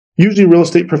Usually real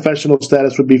estate professional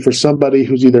status would be for somebody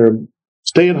who's either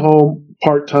stay at home,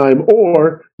 part-time,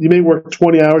 or you may work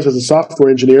 20 hours as a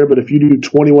software engineer, but if you do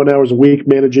 21 hours a week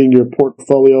managing your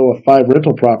portfolio of 5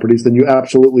 rental properties, then you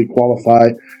absolutely qualify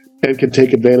and can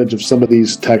take advantage of some of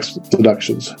these tax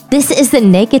deductions. This is the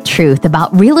naked truth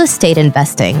about real estate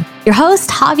investing. Your host,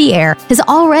 Javier, has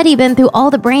already been through all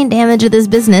the brain damage of this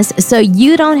business, so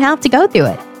you don't have to go through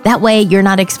it. That way, you're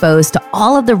not exposed to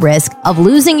all of the risk of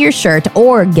losing your shirt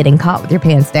or getting caught with your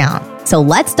pants down. So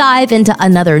let's dive into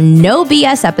another no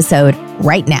BS episode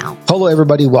right now. Hello,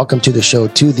 everybody. Welcome to the show,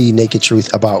 To the Naked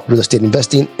Truth About Real Estate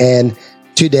Investing. And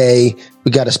today,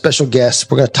 we got a special guest.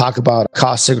 We're going to talk about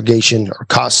cost segregation or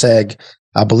cost seg.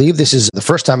 I believe this is the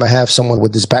first time I have someone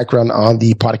with this background on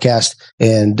the podcast.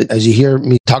 And as you hear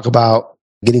me talk about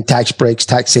getting tax breaks,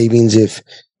 tax savings, if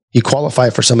you qualify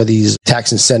for some of these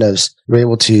tax incentives, you're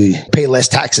able to pay less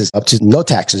taxes, up to no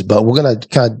taxes. But we're going to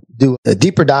kind of do a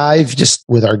deeper dive just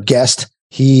with our guest.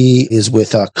 He is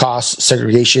with Cost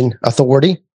Segregation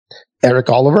Authority, Erik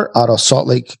Oliver, out of Salt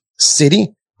Lake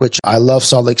City, which I love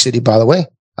Salt Lake City, by the way.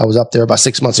 I was up there about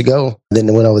 6 months ago,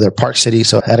 then went over there, Park City,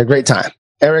 so I had a great time.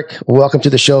 Erik, welcome to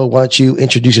the show. Why don't you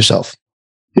introduce yourself?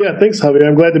 Yeah, thanks, Javier.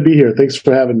 I'm glad to be here. Thanks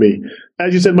for having me.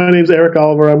 As you said, my name's Erik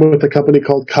Oliver. I'm with a company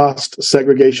called Cost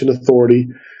Segregation Authority,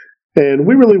 and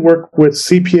we really work with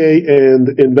CPA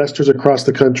and investors across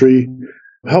the country,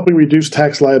 helping reduce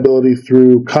tax liability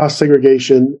through cost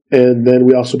segregation, and then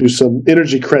we also do some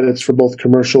energy credits for both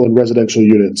commercial and residential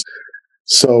units.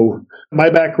 So my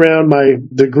background, my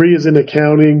degree is in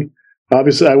accounting.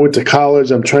 Obviously, I went to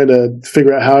college. I'm trying to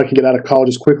figure out how I can get out of college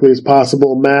as quickly as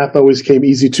possible. Math always came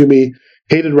easy to me.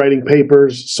 Hated writing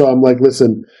papers. So I'm like,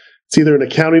 listen, it's either an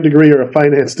accounting degree or a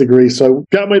finance degree. So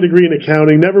I got my degree in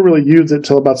accounting, never really used it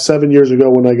until about 7 years ago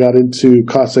when I got into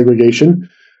cost segregation.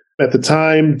 At the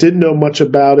time, didn't know much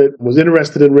about it, was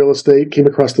interested in real estate, came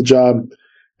across the job,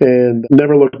 and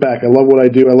never looked back. I love what I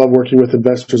do. I love working with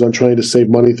investors on trying to save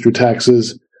money through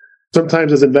taxes.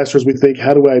 Sometimes as investors, we think,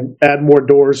 how do I add more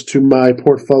doors to my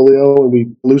portfolio? And we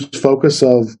lose focus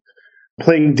of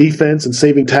playing defense and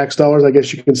saving tax dollars, I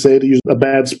guess you can say, to use a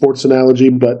bad sports analogy.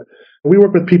 But we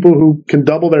work with people who can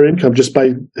double their income just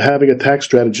by having a tax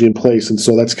strategy in place. And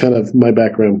so that's kind of my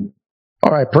background.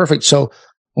 All right, perfect. So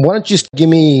why don't you just give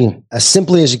me, as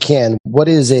simply as you can, what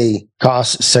is a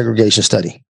cost segregation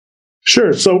study?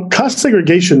 Sure. So cost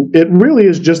segregation, it really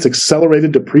is just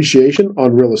accelerated depreciation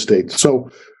on real estate.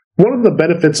 So one of the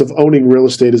benefits of owning real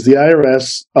estate is the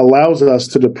IRS allows us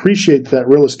to depreciate that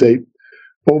real estate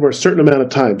over a certain amount of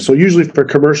time. So usually for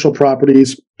commercial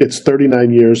properties, it's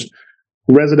 39 years.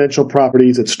 Residential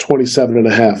properties, it's 27 and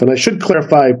a half. And I should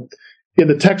clarify, in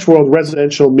the tax world,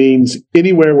 residential means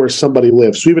anywhere where somebody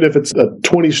lives. So even if it's a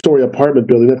 20-story apartment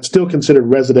building, that's still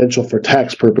considered residential for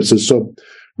tax purposes. So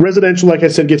residential, like I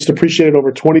said, gets depreciated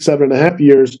over 27 and a half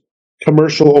years,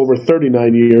 commercial over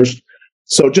 39 years.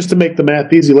 So just to make the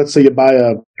math easy, let's say you buy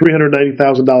a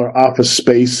 $390,000 office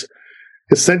space.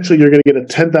 Essentially, you're going to get a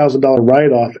 $10,000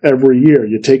 write-off every year.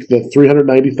 You take the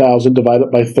 $390,000, divide it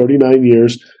by 39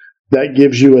 years. That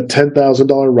gives you a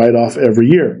 $10,000 write-off every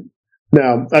year.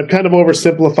 Now, I've kind of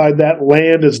oversimplified that.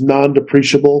 Land is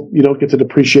non-depreciable. You don't get to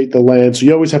depreciate the land, so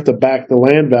you always have to back the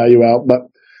land value out. But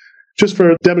just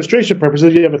for demonstration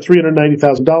purposes, you have a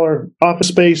 $390,000 office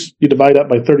space. You divide that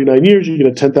by 39 years, you get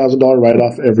a $10,000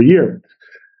 write-off every year.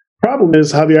 Problem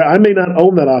is, Javier, I may not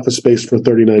own that office space for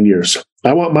 39 years.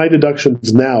 I want my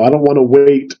deductions now. I don't want to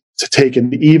wait to take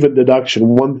an even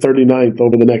deduction, 1/39th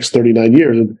over the next 39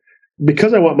 years. And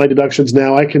because I want my deductions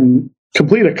now, I can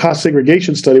complete a cost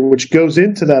segregation study, which goes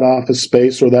into that office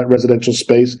space or that residential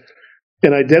space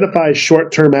and identifies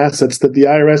short-term assets that the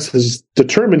IRS has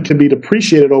determined can be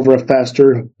depreciated over a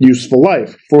faster, useful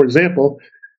life. For example,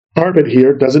 carpet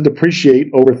here doesn't depreciate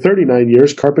over 39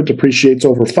 years. Carpet depreciates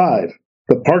over 5.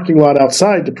 The parking lot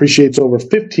outside depreciates over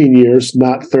 15 years,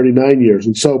 not 39 years.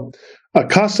 And so a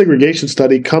cost segregation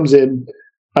study comes in,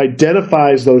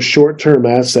 identifies those short-term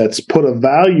assets, put a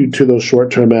value to those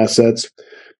short-term assets,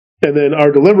 and then our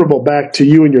deliverable back to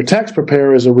you and your tax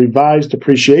preparer is a revised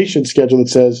depreciation schedule that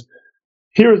says,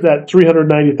 here's that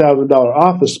 $390,000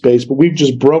 office space, but we've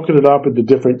just broken it up into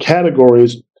different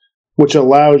categories, which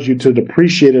allows you to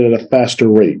depreciate it at a faster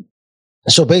rate.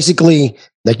 So basically,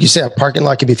 like you said, a parking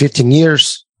lot can be 15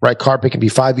 years, right? Carpet can be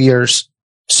 5 years.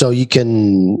 So you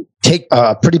can take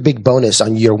a pretty big bonus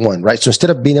on year one, right? So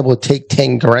instead of being able to take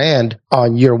 10 grand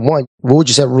on year one, what would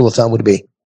you say a rule of thumb would be?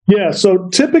 Yeah. So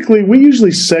typically we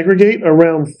usually segregate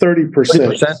around 30%.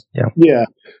 30%? Yeah.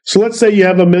 So let's say you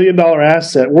have $1 million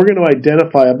asset. We're going to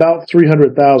identify about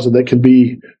 300,000 that can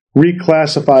be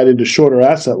reclassified into shorter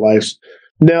asset lives.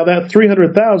 Now that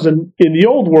 300,000 in the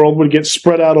old world would get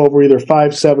spread out over either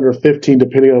 5, 7, or 15,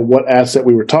 depending on what asset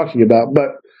we were talking about.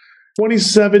 But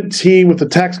 2017, with the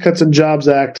Tax Cuts and Jobs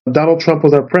Act, Donald Trump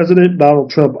was our president.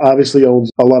 Donald Trump obviously owns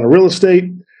a lot of real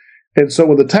estate. And so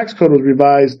when the tax code was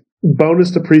revised, bonus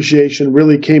depreciation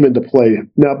really came into play.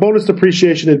 Now, bonus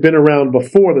depreciation had been around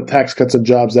before the Tax Cuts and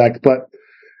Jobs Act, but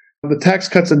the Tax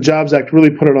Cuts and Jobs Act really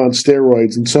put it on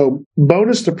steroids. And so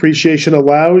bonus depreciation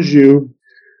allows you,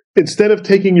 instead of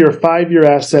taking your 5-year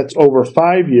assets over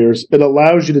 5 years, it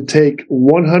allows you to take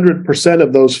 100%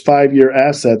 of those 5-year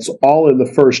assets all in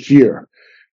the first year.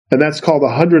 And that's called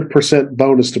 100%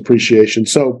 bonus depreciation.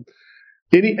 So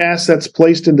any assets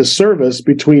placed into service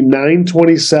between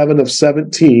 9/27 of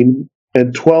 17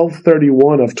 and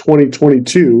 12/31 of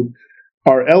 2022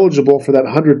 are eligible for that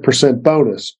 100%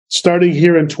 bonus. Starting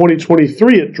here in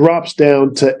 2023, it drops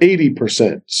down to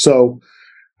 80%. So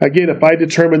again, if I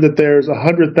determine that there's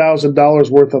 $100,000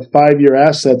 worth of 5-year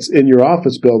assets in your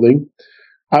office building,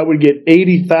 I would get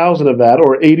 80,000 of that,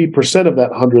 or 80% of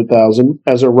that 100,000,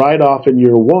 as a write-off in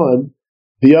year one.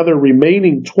 The other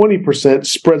remaining 20%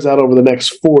 spreads out over the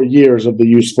next 4 years of the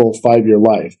useful 5-year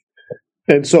life.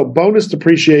 And so bonus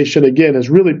depreciation, again, has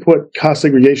really put cost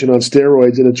segregation on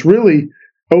steroids, and it's really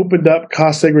opened up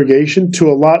cost segregation to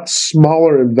a lot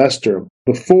smaller investor.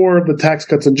 Before the Tax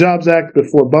Cuts and Jobs Act,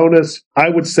 before bonus, I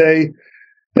would say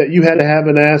that you had to have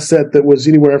an asset that was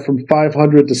anywhere from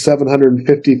 $500,000 to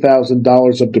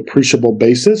 $750,000 of depreciable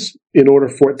basis in order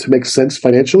for it to make sense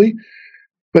financially.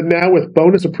 But now with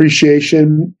bonus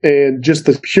appreciation and just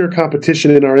the pure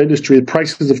competition in our industry,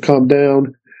 prices have come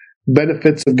down,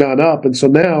 benefits have gone up. And so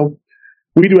now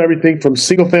we do everything from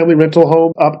single-family rental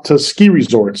home up to ski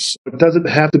resorts. It doesn't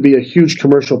have to be a huge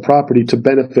commercial property to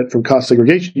benefit from cost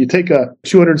segregation. You take a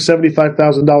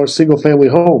 $275,000 single-family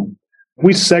home.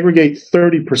 We segregate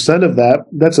 30% of that.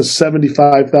 That's a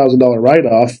 $75,000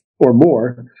 write-off or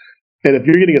more. And if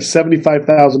you're getting a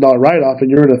 $75,000 write-off and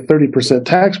you're in a 30%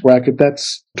 tax bracket,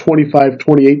 that's $25,000,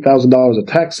 $28,000 of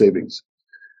tax savings.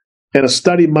 And a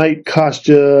study might cost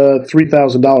you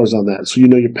 $3,000 on that. So,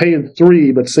 you're paying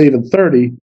 $3,000 but saving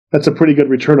 $30,000. That's a pretty good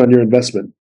return on your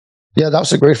investment. Yeah, that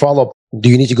was a great follow-up. Do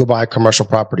you need to go buy a commercial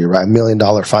property, right? $1 million,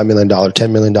 $5 million,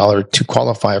 $10 million to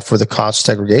qualify for the cost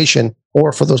segregation?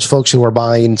 Or for those folks who are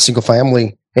buying single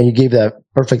family, and you gave that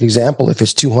perfect example, if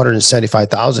it's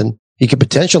 $275,000, you could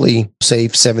potentially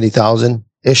save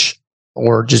 $70,000-ish,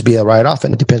 or just be a write-off.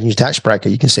 And it depends on your tax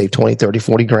bracket. You can save 20, 30,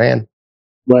 40 grand.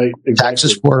 Right. Exactly.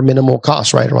 Taxes for minimal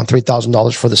cost, right? Around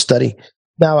 $3,000 for the study.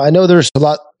 Now, I know there's a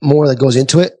lot more that goes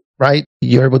into it, right?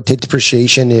 You're able to take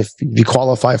depreciation if you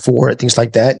qualify for it, things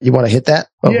like that. You want to hit that?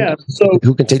 Yeah. So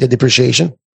who can take the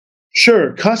depreciation?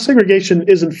 Sure. Cost segregation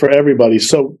isn't for everybody.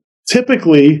 So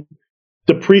typically,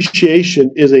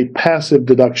 depreciation is a passive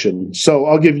deduction. So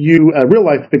I'll give you a real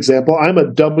life example. I'm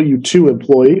a W-2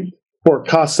 employee for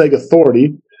Cost Seg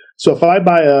Authority. So if I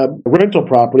buy a rental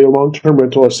property, a long-term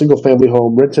rental or a single-family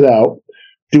home, rent it out,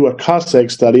 do a cost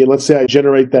seg study, and let's say I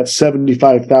generate that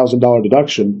 $75,000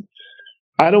 deduction,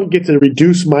 I don't get to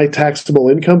reduce my taxable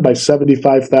income by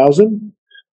 $75,000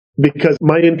 because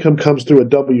my income comes through a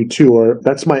W-2, or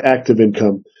that's my active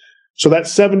income. So that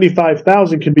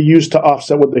 $75,000 can be used to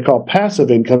offset what they call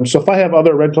passive income. So if I have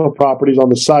other rental properties on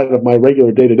the side of my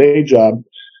regular day-to-day job,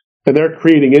 and they're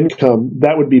creating income,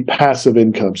 that would be passive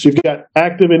income. So you've got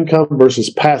active income versus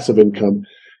passive income.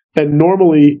 And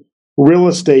normally, real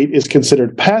estate is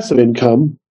considered passive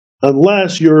income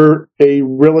unless you're a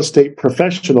real estate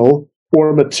professional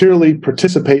or materially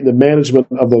participate in the management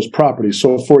of those properties.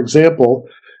 So, for example,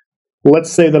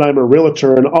 let's say that I'm a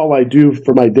realtor and all I do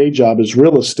for my day job is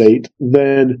real estate.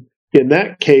 Then in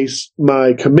that case,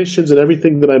 my commissions and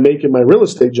everything that I make in my real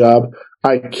estate job,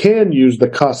 I can use the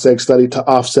cost seg study to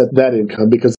offset that income,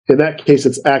 because in that case,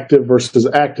 it's active versus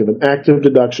active. An active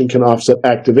deduction can offset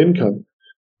active income.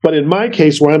 But in my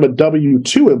case, where I'm a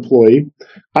W-2 employee,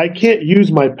 I can't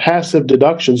use my passive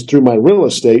deductions through my real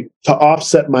estate to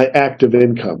offset my active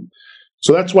income.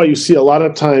 So that's why you see a lot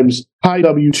of times high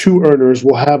W-2 earners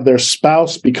will have their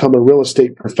spouse become a real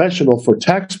estate professional for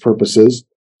tax purposes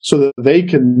so that they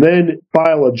can then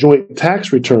file a joint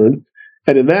tax return.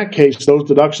 And in that case, those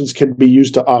deductions can be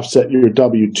used to offset your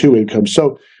W-2 income.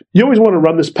 So you always want to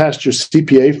run this past your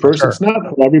CPA first. Sure. It's not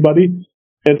for everybody.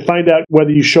 And find out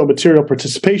whether you show material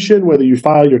participation, whether you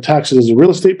file your taxes as a real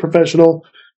estate professional.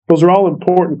 Those are all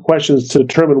important questions to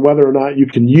determine whether or not you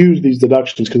can use these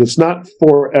deductions, because it's not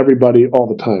for everybody all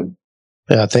the time.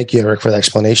 Yeah, thank you, Erik, for the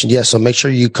explanation. Yes, so make sure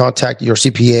you contact your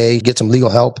CPA, get some legal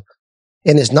help.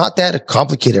 And it's not that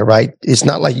complicated, right? It's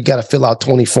not like you got to fill out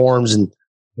 20 forms and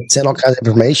send all kinds of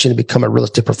information to become a real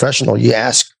estate professional. You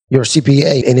ask your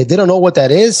CPA. And if they don't know what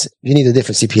that is, you need a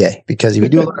different CPA, because if you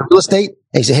do a lot of real estate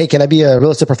and you say, hey, can I be a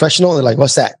real estate professional? They're like,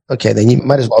 what's that? Okay, then you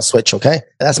might as well switch. Okay.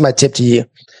 That's my tip to you.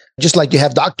 Just like you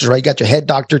have doctors, right? You got your head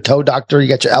doctor, toe doctor, you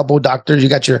got your elbow doctors, you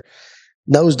got your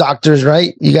nose doctors,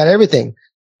 right? You got everything.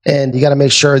 And you got to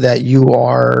make sure that you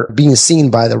are being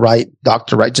seen by the right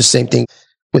doctor, right? Just same thing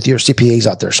with your CPAs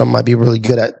out there. Some might be really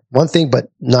good at one thing, but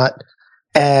not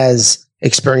as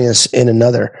experienced in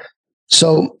another.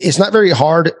 So it's not very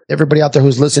hard, everybody out there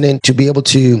who's listening, to be able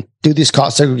to do these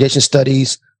cost segregation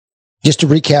studies. Just to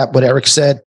recap what Erik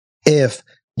said, if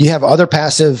you have other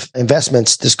passive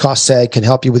investments, this cost seg can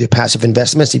help you with your passive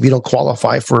investments if you don't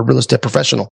qualify for a real estate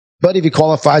professional. But if you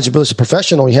qualify as a real estate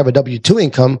professional, you have a W-2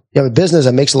 income, you have a business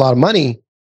that makes a lot of money,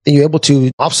 then you're able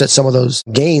to offset some of those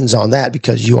gains on that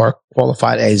because you are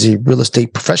qualified as a real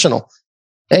estate professional.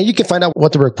 And you can find out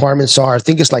what the requirements are. I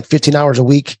think it's like 15 hours a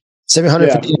week,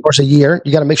 750 hours a year.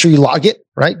 You got to make sure you log it,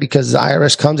 right? Because the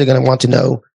IRS comes, they're going to want to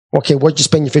know, okay, what'd you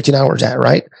spend your 15 hours at,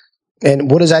 right?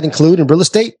 And what does that include in real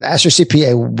estate? Ask your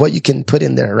CPA what you can put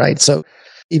in there, right? So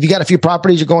if you got a few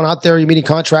properties, you're going out there, you're meeting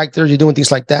contractors, you're doing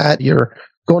things like that, you're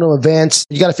going to events,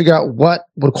 you got to figure out what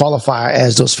would qualify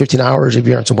as those 15 hours. If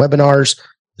you're on some webinars,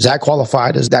 does that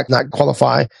qualify? Does that not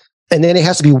qualify? And then it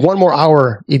has to be one more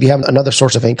hour if you have another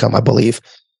source of income, I believe.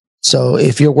 So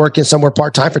if you're working somewhere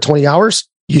part-time for 20 hours,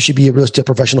 you should be a real estate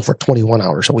professional for 21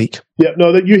 hours a week. Yeah,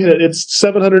 no, that you hit it. It's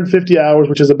 750 hours,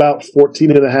 which is about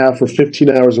 14 and a half or 15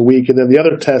 hours a week. And then the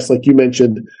other test, like you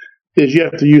mentioned, is you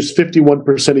have to use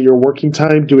 51% of your working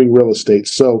time doing real estate.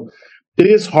 So it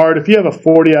is hard. If you have a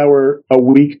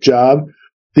 40-hour-a-week job,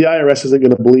 the IRS isn't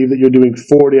going to believe that you're doing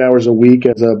 40 hours a week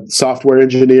as a software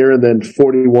engineer and then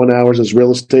 41 hours as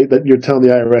real estate, that you're telling the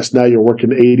IRS now you're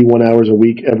working 81 hours a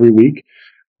week every week.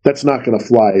 That's not going to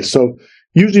fly. So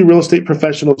usually real estate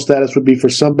professional status would be for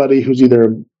somebody who's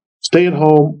either stay at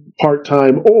home,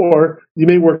 part-time, or you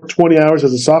may work 20 hours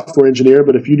as a software engineer,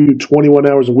 but if you do 21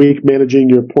 hours a week managing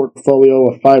your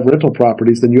portfolio of 5 rental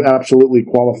properties, then you absolutely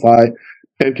qualify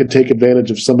and can take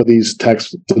advantage of some of these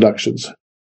tax deductions.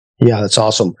 Yeah, that's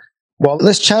awesome. Well,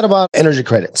 let's chat about energy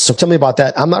credits. So tell me about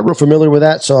that. I'm not real familiar with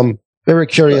that, so I'm very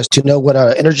curious to know what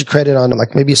an energy credit on,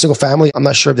 like maybe a single family. I'm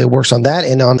not sure if it works on that,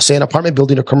 and on, say, an apartment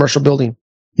building or commercial building.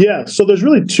 Yeah, so there's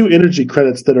really 2 energy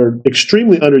credits that are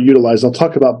extremely underutilized. I'll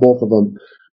talk about both of them.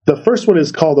 The first one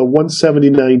is called a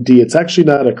 179D. It's actually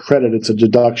not a credit, it's a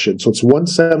deduction. So it's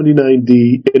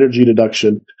 179D energy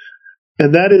deduction.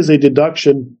 And that is a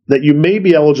deduction that you may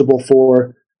be eligible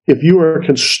for if you are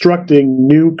constructing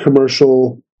new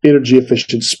commercial energy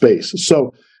efficient space.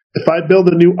 So if I build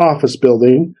a new office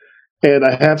building and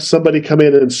I have somebody come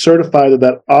in and certify that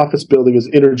that office building is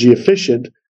energy efficient,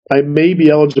 I may be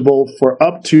eligible for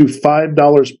up to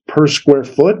 $5 per square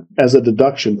foot as a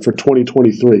deduction for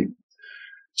 2023.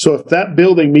 So if that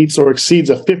building meets or exceeds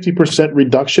a 50%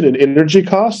 reduction in energy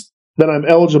costs, then I'm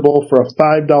eligible for a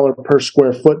 $5 per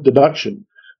square foot deduction.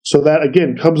 So that,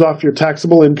 again, comes off your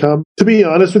taxable income. To be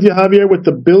honest with you, Javier, with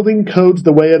the building codes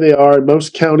the way they are,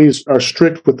 most counties are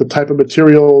strict with the type of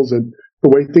materials and the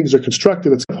way things are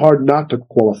constructed, it's hard not to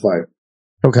qualify.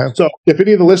 Okay. So if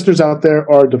any of the listeners out there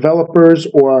are developers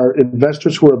or are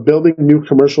investors who are building new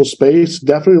commercial space,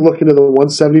 definitely look into the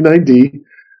 179D.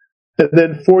 And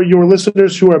then for your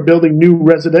listeners who are building new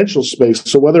residential space,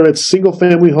 so whether it's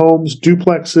single-family homes,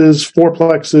 duplexes,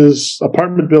 fourplexes,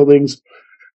 apartment buildings,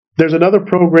 there's another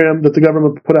program that the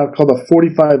government put out called the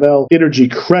 45L Energy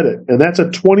Credit, and that's a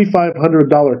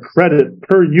 $2,500 credit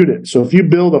per unit. So if you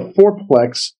build a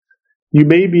fourplex, you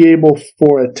may be able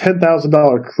for a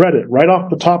 $10,000 credit right off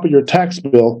the top of your tax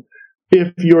bill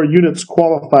if your units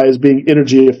qualify as being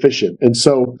energy efficient. And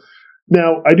so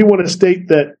now I do want to state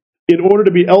that in order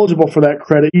to be eligible for that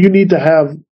credit, you need to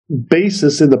have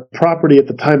basis in the property at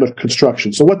the time of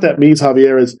construction. So what that means,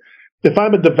 Javier, is if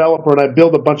I'm a developer and I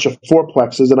build a bunch of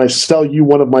fourplexes and I sell you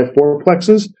one of my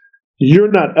fourplexes,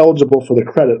 you're not eligible for the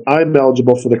credit. I'm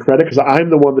eligible for the credit because I'm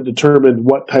the one that determined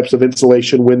what types of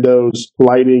insulation, windows,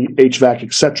 lighting, HVAC,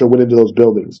 etc. went into those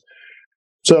buildings.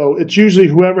 So it's usually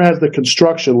whoever has the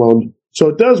construction loan. So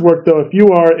it does work, though, if you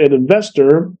are an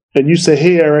investor and you say,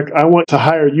 hey, Erik, I want to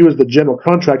hire you as the general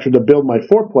contractor to build my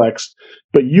fourplex,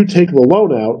 but you take the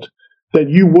loan out, then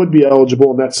you would be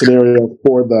eligible in that scenario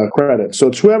for the credit. So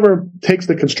it's whoever takes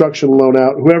the construction loan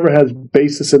out, whoever has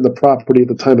basis in the property at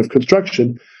the time of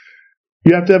construction.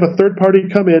 You have to have a third party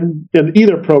come in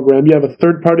either program. You have a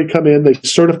third party come in, they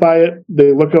certify it,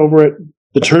 they look over it,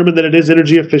 determine that it is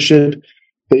energy efficient.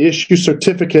 They issue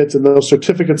certificates, and those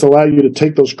certificates allow you to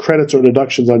take those credits or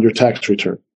deductions on your tax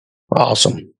return.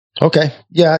 Awesome. Okay.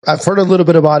 Yeah, I've heard a little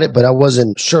bit about it, but I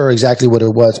wasn't sure exactly what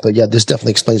it was. But yeah, this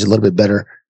definitely explains it a little bit better.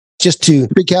 Just to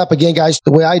recap again, guys,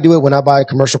 the way I do it when I buy a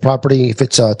commercial property, if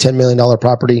it's a $10 million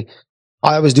property,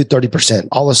 I always do 30%.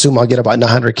 I'll assume I'll get about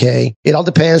 $900K. It all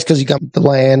depends because you got the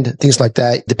land, things like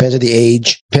that. Depends on the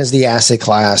age, depends on the asset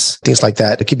class, things like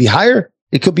that. It could be higher.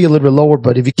 It could be a little bit lower,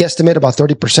 but if you guesstimate about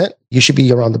 30%, you should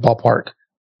be around the ballpark.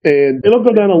 And it'll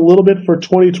go down a little bit for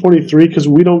 2023 because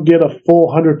we don't get a full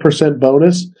 100%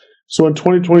 bonus. So in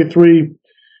 2023,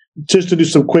 just to do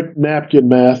some quick napkin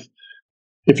math,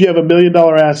 if you have $1 million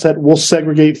asset, we'll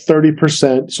segregate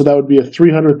 30%. So that would be a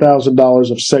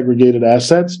 $300,000 of segregated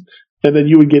assets. And then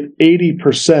you would get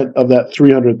 80% of that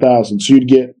 $300,000. So you'd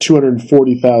get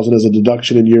 $240,000 as a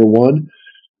deduction in year one.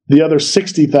 The other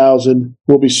 $60,000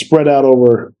 will be spread out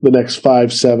over the next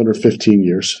 5, 7, or 15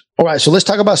 years. All right. So let's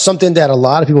talk about something that a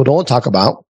lot of people don't talk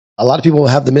about. A lot of people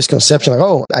have the misconception like,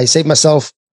 oh, I saved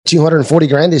myself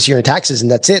 $240,000 this year in taxes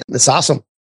and that's it. That's awesome.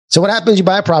 So what happens? You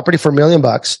buy a property for $1 million.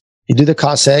 You do the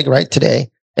cost seg right today,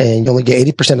 and you only get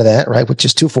 80% of that, right? Which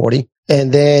is $240,000.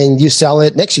 And then you sell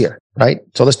it next year, right?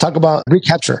 So let's talk about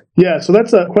recapture. Yeah. So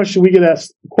that's a question we get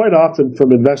asked quite often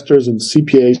from investors and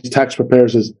CPAs, tax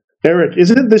preparers is, Erik,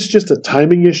 isn't this just a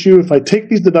timing issue? If I take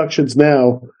these deductions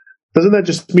now, doesn't that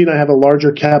just mean I have a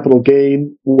larger capital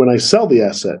gain when I sell the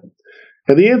asset?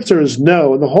 And the answer is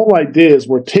no. And the whole idea is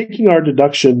we're taking our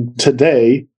deduction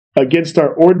today against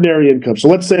our ordinary income. So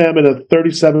let's say I'm in a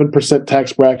 37%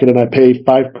 tax bracket and I pay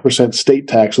 5% state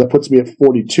tax. So that puts me at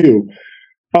 42.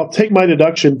 I'll take my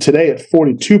deduction today at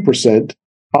 42%.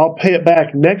 I'll pay it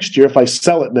back next year if I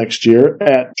sell it next year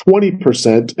at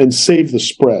 20% and save the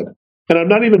spread. And I'm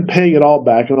not even paying it all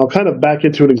back. And I'll kind of back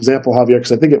into an example, Javier,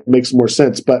 because I think it makes more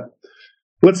sense. But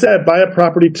let's say I buy a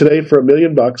property today for $1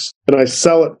 million and I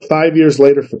sell it 5 years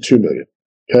later for $2 million.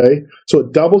 Okay. So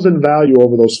it doubles in value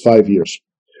over those 5 years.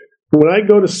 When I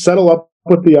go to settle up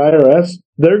with the IRS,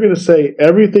 they're going to say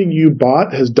everything you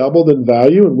bought has doubled in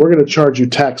value and we're going to charge you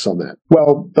tax on that.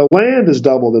 Well, the land has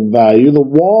doubled in value. The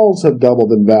walls have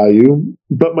doubled in value,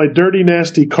 but my dirty,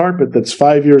 nasty carpet that's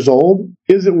 5 years old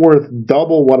isn't worth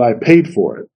double what I paid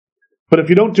for it. But if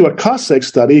you don't do a cost seg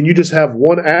study and you just have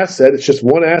one asset, it's just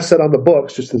one asset on the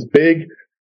books, just this big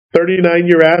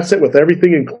 39-year asset with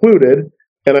everything included,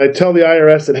 and I tell the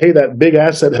IRS that, hey, that big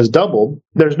asset has doubled,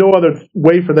 there's no other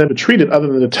way for them to treat it other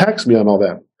than to tax me on all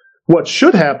that. What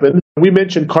should happen, we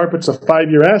mentioned carpet's a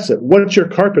 5-year asset. What's your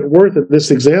carpet worth in this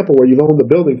example where you've owned the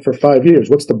building for 5 years?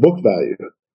 What's the book value?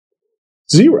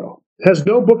 Zero. It has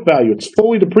no book value. It's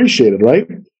fully depreciated, right?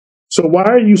 So why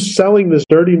are you selling this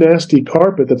dirty, nasty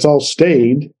carpet that's all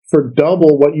stained for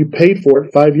double what you paid for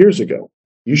it 5 years ago?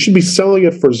 You should be selling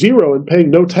it for zero and paying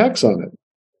no tax on it.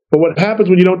 But what happens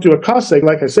when you don't do a cost seg,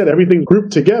 like I said, everything's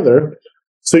grouped together,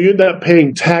 so you end up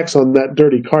paying tax on that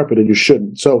dirty carpet, and you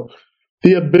shouldn't. So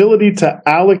the ability to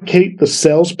allocate the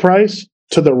sales price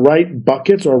to the right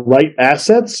buckets or right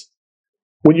assets,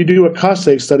 when you do a cost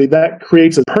seg study, that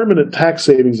creates a permanent tax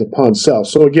savings upon sale.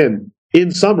 So again,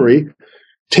 in summary,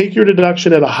 take your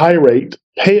deduction at a high rate,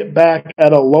 pay it back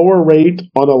at a lower rate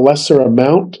on a lesser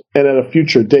amount and at a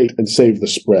future date, and save the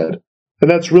spread.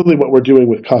 And that's really what we're doing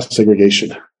with cost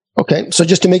segregation. Okay, so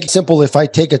just to make it simple, if I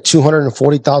take a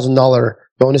 $240,000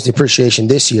 bonus depreciation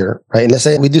this year, right, and let's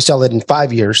say we do sell it in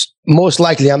 5 years, most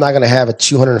likely I'm not going to have a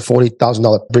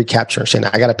 $240,000 recapture, saying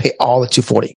I got to pay all the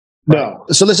 $240,000. No.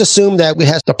 So let's assume that we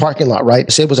had the parking lot, right?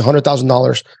 Say it was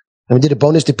 $100,000, and we did a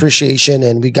bonus depreciation,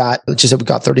 and let's just say we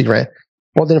got $30,000.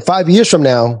 Well, then 5 years from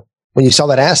now, when you sell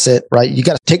that asset, right, you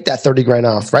got to take that $30,000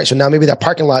 off, right? So now maybe that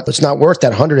parking lot, it's not worth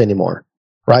that $100,000 anymore.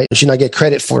 Right? You should not get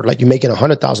credit for like you're making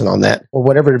 $100,000 on that or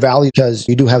whatever the value, because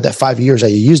you do have that 5 years that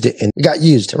you used it and it got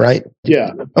used, right? Yeah.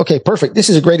 Okay, perfect. This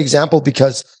is a great example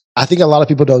because I think a lot of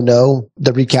people don't know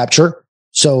the recapture.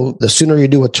 So the sooner you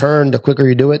do a turn, the quicker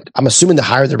you do it. I'm assuming the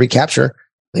higher the recapture.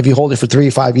 If you hold it for 3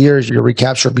 or 5 years, your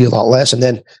recapture will be a lot less. And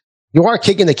then you are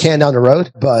kicking the can down the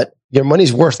road, but your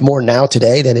money's worth more now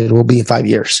today than it will be in 5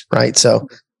 years, right? So,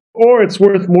 or it's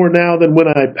worth more now than when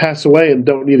I pass away and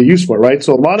don't need a use for it, right?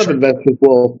 So a lot of investors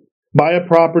will buy a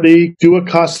property, do a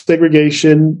cost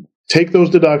segregation, take those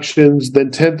deductions, then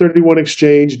 1031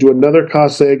 exchange, do another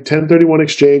cost seg, 1031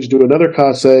 exchange, do another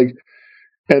cost seg,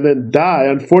 and then die.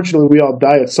 Unfortunately, we all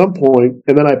die at some point,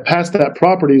 and then I pass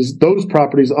those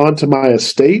properties onto my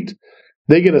estate.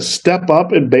 They get a step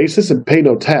up in basis and pay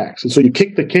no tax. And so you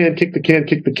kick the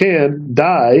can,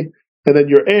 die, and then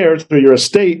your heirs or your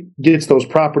estate gets those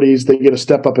properties. They get a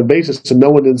step up in basis, and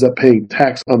no one ends up paying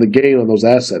tax on the gain on those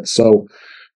assets. So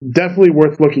definitely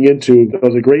worth looking into. It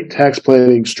was a great tax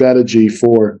planning strategy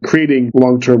for creating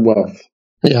long-term wealth.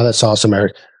 Yeah, that's awesome,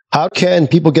 Erik. How can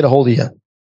people get a hold of you?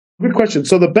 Good question.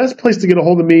 So the best place to get a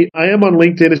hold of me, I am on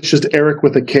LinkedIn. It's just Erik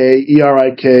with a K,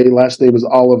 Erik. Last name is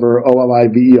Oliver,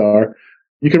 Oliver.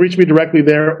 You can reach me directly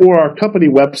there, or our company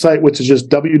website, which is just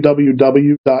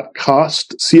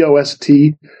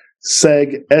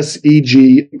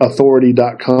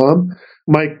www.segauthority.com.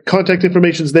 My contact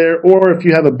information is there, or if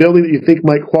you have a building that you think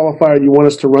might qualify or you want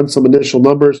us to run some initial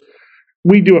numbers,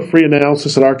 we do a free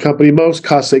analysis at our company. Most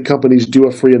cost seg companies do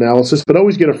a free analysis, but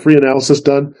always get a free analysis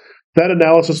done. That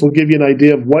analysis will give you an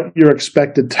idea of what your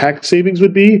expected tax savings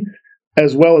would be,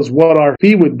 as well as what our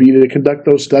fee would be to conduct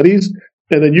those studies.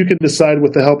 And then you can decide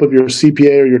with the help of your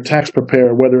CPA or your tax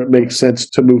preparer whether it makes sense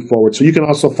to move forward. So you can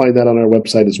also find that on our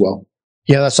website as well.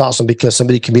 Yeah, that's awesome, because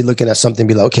somebody can be looking at something and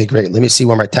be like, okay, great. Let me see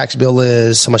where my tax bill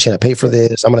is. How much can I pay for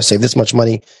this? I'm going to save this much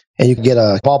money. And you can get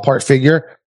a ballpark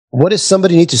figure. What does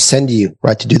somebody need to send you,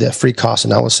 right, to do that free cost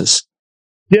analysis?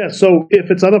 Yeah, so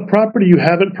if it's on a property you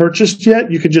haven't purchased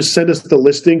yet, you can just send us the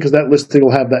listing, because that listing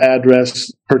will have the address,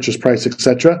 purchase price,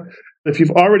 etc. If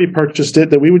you've already purchased it,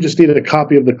 then we would just need a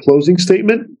copy of the closing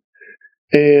statement.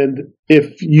 And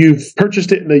if you've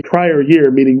purchased it in a prior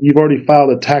year, meaning you've already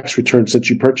filed a tax return since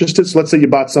you purchased it. So let's say you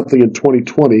bought something in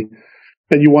 2020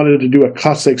 and you wanted to do a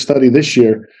cost seg study this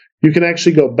year, you can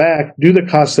actually go back, do the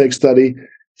cost seg study,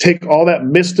 take all that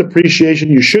missed depreciation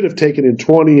you should have taken in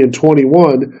 20 and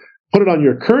 21, put it on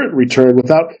your current return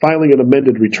without filing an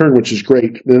amended return, which is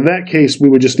great. And in that case, we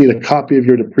would just need a copy of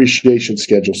your depreciation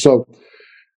schedule. So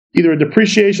either a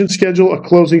depreciation schedule, a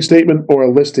closing statement, or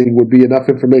a listing would be enough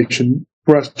information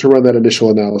for us to run that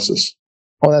initial analysis.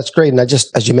 Oh, that's great. And I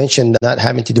just, as you mentioned, not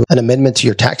having to do an amendment to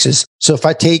your taxes. So if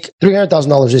I take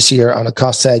 $300,000 this year on a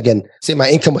cost seg and say my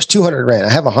income was $200,000, I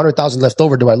have $100,000 left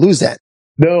over, do I lose that?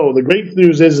 No, the great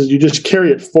news is you just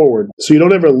carry it forward. So you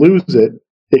don't ever lose it.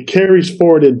 It carries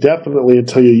forward indefinitely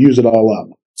until you use it all up.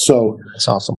 So that's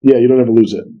awesome. Yeah, you don't ever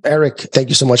lose it. Erik, thank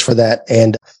you so much for that.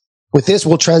 And with this,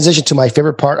 we'll transition to my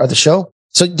favorite part of the show.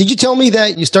 So did you tell me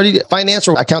that you studied finance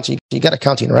or accounting? You got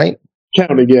accounting, right?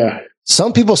 Accounting, yeah.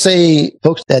 Some people say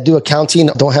folks that do accounting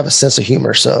don't have a sense of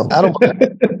humor. So I don't believe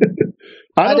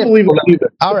that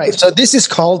either. All right. So this is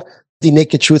called The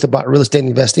Naked Truth About Real Estate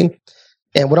Investing.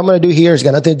 And what I'm going to do here is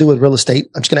got nothing to do with real estate.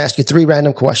 I'm just going to ask you 3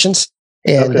 random questions.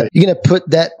 And you're going to put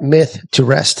that myth to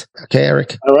rest. Okay,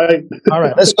 Erik? All right. All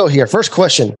right. Let's go here. First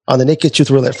question on the Naked Truth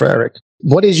Roulette for Erik.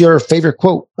 What is your favorite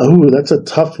quote? Oh, that's a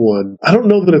tough one. I don't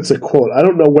know that it's a quote. I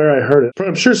don't know where I heard it.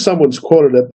 I'm sure someone's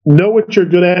quoted it. Know what you're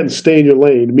good at and stay in your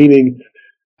lane. Meaning,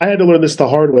 I had to learn this the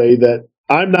hard way, that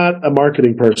I'm not a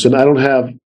marketing person. I don't have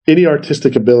any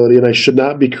artistic ability, and I should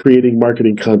not be creating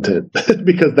marketing content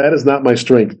because that is not my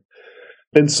strength.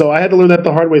 And so I had to learn that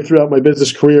the hard way throughout my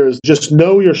business career, is just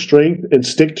know your strength and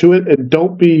stick to it, and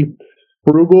don't be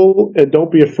frugal and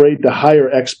don't be afraid to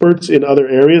hire experts in other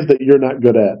areas that you're not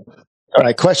good at. All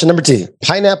right. Question number 2,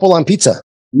 pineapple on pizza.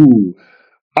 Ooh.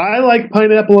 I like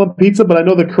pineapple on pizza, but I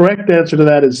know the correct answer to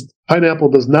that is pineapple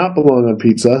does not belong on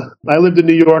pizza. I lived in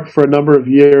New York for a number of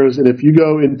years, and if you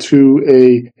go into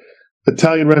a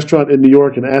Italian restaurant in New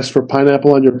York and ask for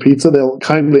pineapple on your pizza, they'll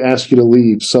kindly ask you to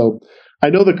leave. So I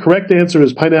know the correct answer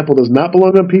is pineapple does not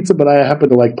belong on pizza, but I happen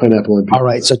to like pineapple on pizza. All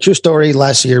right. So true story.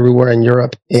 Last year we were in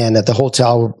Europe, and at the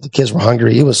hotel, the kids were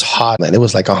hungry. It was hot, man. It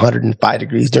was like 105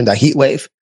 degrees during that heat wave.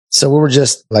 So we were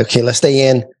just like, okay, let's stay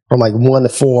in from like 1 to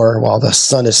 4 while the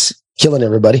sun is killing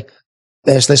everybody.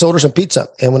 And so let's order some pizza.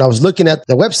 And when I was looking at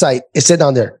the website, it said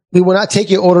down there, we will not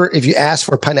take your order if you ask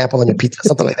for pineapple on your pizza,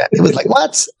 something like that. It was like,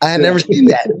 what? I had never seen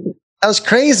that. That was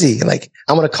crazy. Like,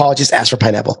 I'm going to call, just ask for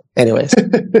pineapple. Anyways,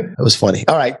 it was funny.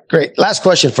 All right, great. Last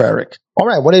question for Erik. All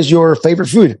right, what is your favorite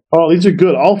food? Oh, these are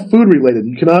good. All food related.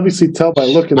 You can obviously tell by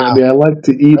looking at me. I like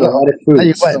to eat a lot of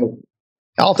food. So.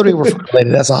 All 3 were food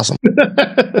related. That's awesome.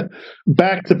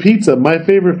 Back to pizza. My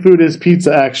favorite food is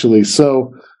pizza, actually.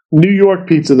 So New York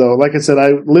pizza, though. Like I said,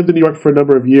 I lived in New York for a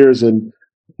number of years, and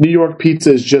New York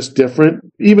pizza is just different.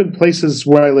 Even places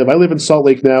where I live in Salt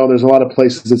Lake now, and there's a lot of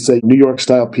places that say New York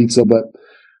style pizza, but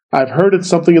I've heard it's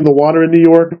something in the water in New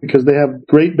York because they have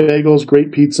great bagels,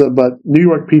 great pizza, but New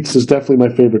York pizza is definitely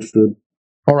my favorite food.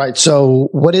 All right. So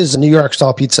what is New York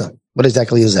style pizza? What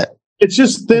exactly is that? It's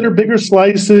just thinner, bigger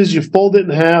slices. You fold it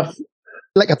in half.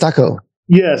 Like a taco.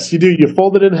 Yes, you do. You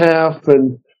fold it in half,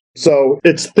 and so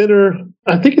it's thinner.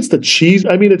 I think it's the cheese.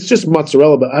 I mean, it's just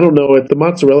mozzarella, but I don't know. The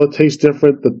mozzarella tastes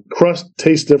different. The crust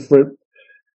tastes different.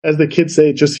 As the kids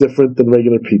say, just different than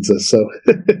regular pizza. So,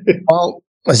 well,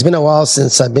 it's been a while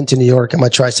since I've been to New York. I'm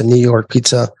going to try some New York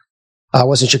pizza. I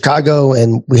was in Chicago,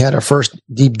 and we had our first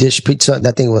deep dish pizza.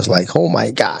 That thing was like, oh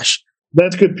my gosh.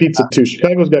 That's good pizza, too.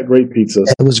 Chicago's got great pizza.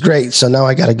 It was great. So now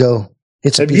I got to go.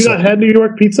 Have you not had New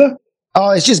York pizza?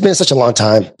 Oh, it's just been such a long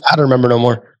time. I don't remember no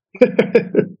more.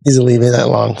 Easily been that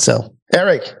long. So,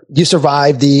 Erik, you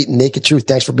survived the Naked Truth.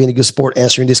 Thanks for being a good sport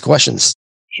answering these questions.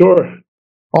 Sure.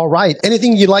 All right.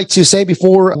 Anything you'd like to say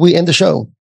before we end the show?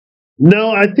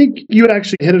 No, I think you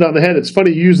actually hit it on the head. It's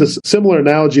funny, you use this similar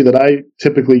analogy that I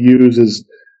typically use is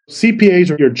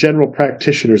CPAs are your general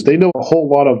practitioners. They know a whole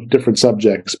lot of different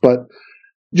subjects, but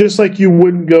just like you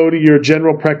wouldn't go to your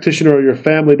general practitioner or your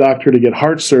family doctor to get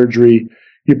heart surgery,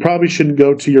 you probably shouldn't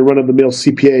go to your run-of-the-mill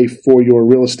CPA for your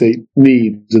real estate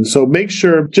needs. And so make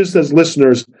sure, just as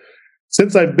listeners,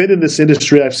 since I've been in this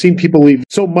industry, I've seen people leave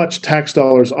so much tax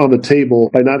dollars on the table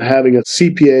by not having a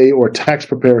CPA or tax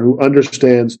preparer who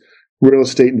understands real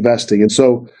estate investing. And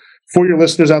so for your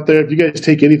listeners out there, if you guys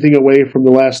take anything away from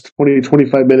the last 20 to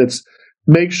 25 minutes,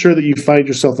 make sure that you find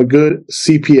yourself a good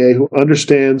CPA who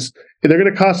understands, and they're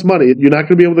going to cost money. You're not going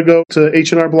to be able to go to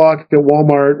H&R Block at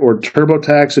Walmart or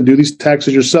TurboTax and do these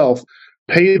taxes yourself.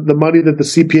 Pay the money that the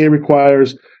CPA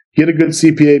requires. Get a good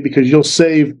CPA because you'll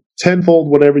save tenfold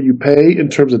whatever you pay in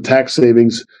terms of tax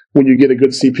savings when you get a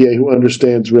good CPA who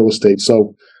understands real estate.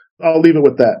 So I'll leave it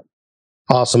with that.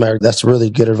 Awesome, Erik. That's really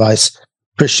good advice.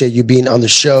 Appreciate you being on the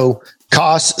show.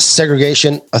 Cost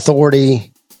Segregation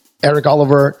Authority, Erik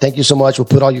Oliver, thank you so much. We'll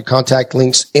put all your contact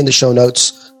links in the show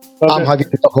notes. Okay. I'm Javier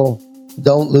Pitojo.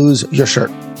 Don't lose your shirt.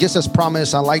 Just as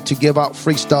promised, I like to give out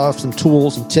free stuff, some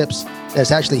tools and tips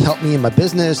that's actually helped me in my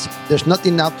business. There's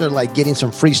nothing out there like getting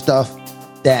some free stuff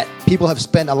that people have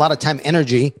spent a lot of time,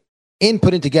 energy in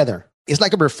putting together. It's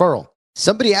like a referral.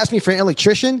 Somebody asked me for an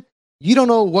electrician. You don't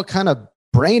know what kind of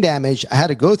brain damage I had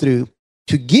to go through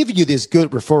to give you this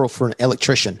good referral for an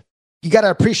electrician. You got to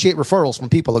appreciate referrals from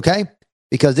people, okay?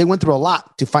 Because they went through a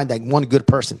lot to find that one good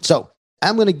person. So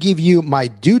I'm going to give you my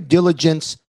due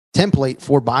diligence template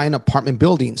for buying apartment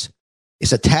buildings.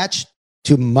 It's attached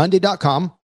to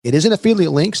Monday.com. It is an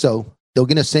affiliate link, so they're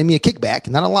going to send me a kickback.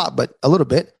 Not a lot, but a little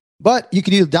bit. But you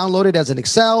can either download it as an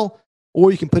Excel or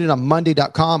you can put it on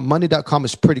Monday.com. Monday.com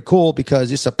is pretty cool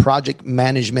because it's a project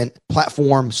management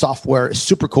platform software. It's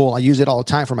super cool. I use it all the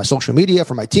time for my social media,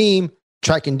 for my team,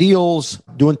 tracking deals,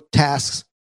 doing tasks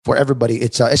for everybody.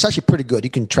 It's actually pretty good.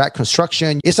 You can track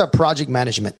construction. It's a project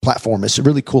management platform. It's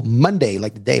really cool. Monday,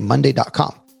 like the day,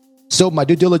 Monday.com. So my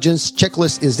due diligence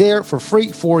checklist is there for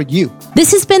free for you.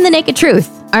 This has been The Naked Truth.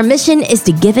 Our mission is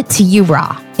to give it to you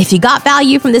raw. If you got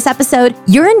value from this episode,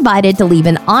 you're invited to leave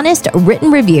an honest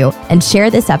written review and share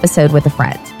this episode with a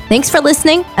friend. Thanks for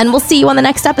listening, and we'll see you on the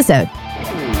next episode.